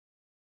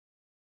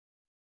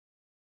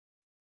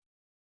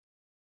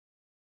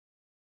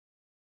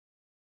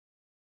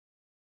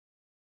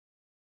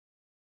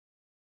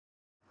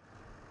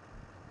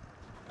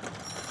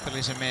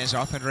fillies and mares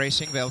off and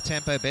racing.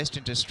 Tempo best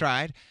into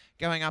stride.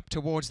 Going up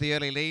towards the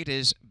early lead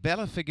is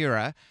Bella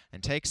Figura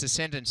and takes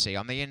ascendancy.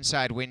 On the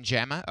inside,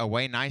 Windjammer.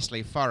 Away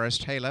nicely,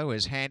 Forest Halo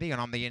is handy, and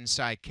on the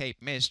inside, Cape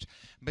Mist.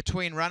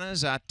 Between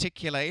runners,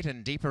 Articulate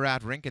and deeper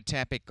out,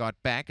 Rinkatapic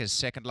got back as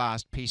second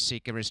last, Peace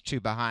Seeker is 2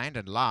 behind,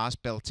 and last,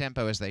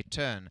 Tempo as they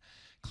turn.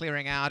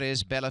 Clearing out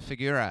is Bella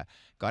Figura.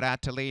 Got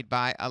out to lead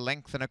by a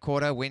length and a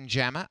quarter,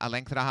 Windjammer. A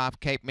length and a half,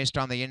 Cape Mist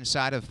on the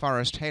inside of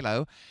Forest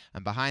Halo.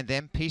 And behind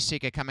them, Peace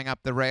Seeker coming up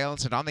the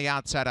rails. And on the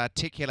outside,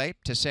 Articulate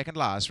to second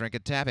last,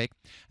 Rinkatapic.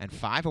 And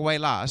 5 away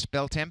last,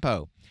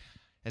 Tempo.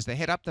 As they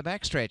head up the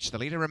backstretch, the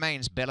leader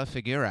remains Bella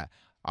Figura.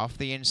 Off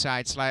the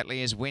inside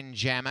slightly is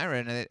Windjammer,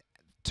 and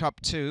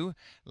top 2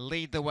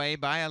 lead the way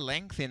by a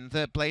length. In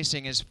third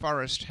placing is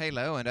Forest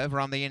Halo, and over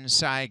on the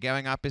inside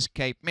going up is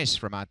Cape Mist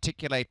from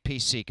Articulate,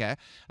 Peace Seeker.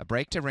 A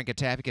break to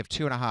Rinkatapic of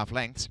 2.5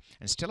 lengths,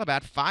 and still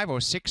about 5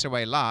 or 6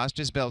 away last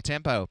is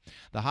Tempo.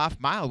 The half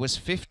mile was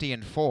 50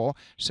 and 4,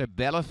 so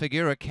Bella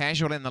Figura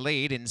casual in the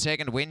lead. In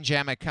second,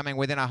 Windjammer coming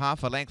within a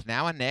half a length,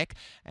 now a neck,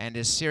 and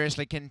is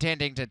seriously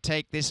contending to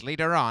take this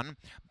leader on.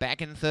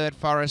 Back in third,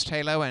 Forest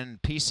Halo, and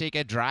Peace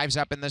Seeker drives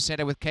up in the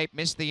centre with Cape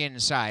Mist the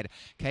inside.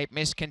 Cape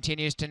Mist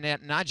continues to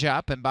nudge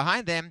up, and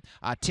behind them,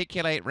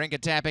 Articulate,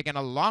 Rinkatapic, and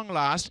a long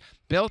last,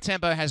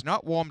 Tempo has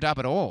not warmed up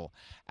at all.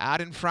 Out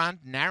in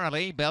front,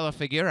 narrowly, Bella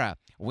Figura.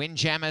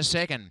 Windjammer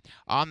second.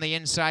 On the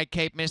inside,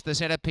 Cape Mist, the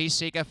centre, Peace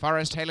Seeker,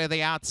 Forest Halo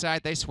the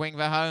outside. They swing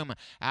for home.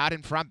 Out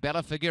in front,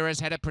 Bella Figura's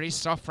had a pretty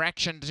soft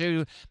fraction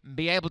to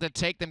be able to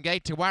take them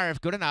gate to wire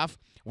if good enough.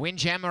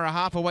 Windjammer a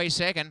half away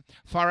second.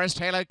 Forest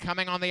Halo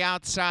coming on the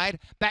outside.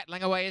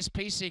 Battling away is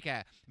Peace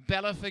Seeker.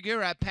 Bella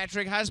Figura,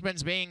 Patrick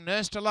Husbands being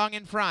nursed along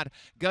in front.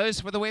 Goes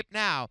for the whip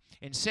now.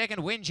 In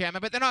second, Windjammer,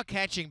 but they're not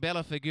catching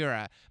Bella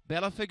Figura.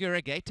 Bella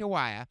Figura gate to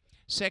wire.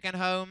 Second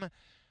home.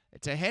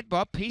 It's a head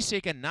bob. Peace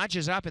Seeker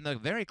nudges up in the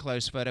very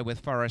close photo with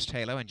Forest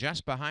Halo, and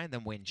just behind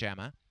them,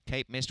 Windjammer.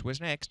 Cape Mist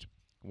was next.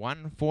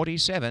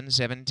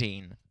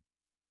 1:47.17.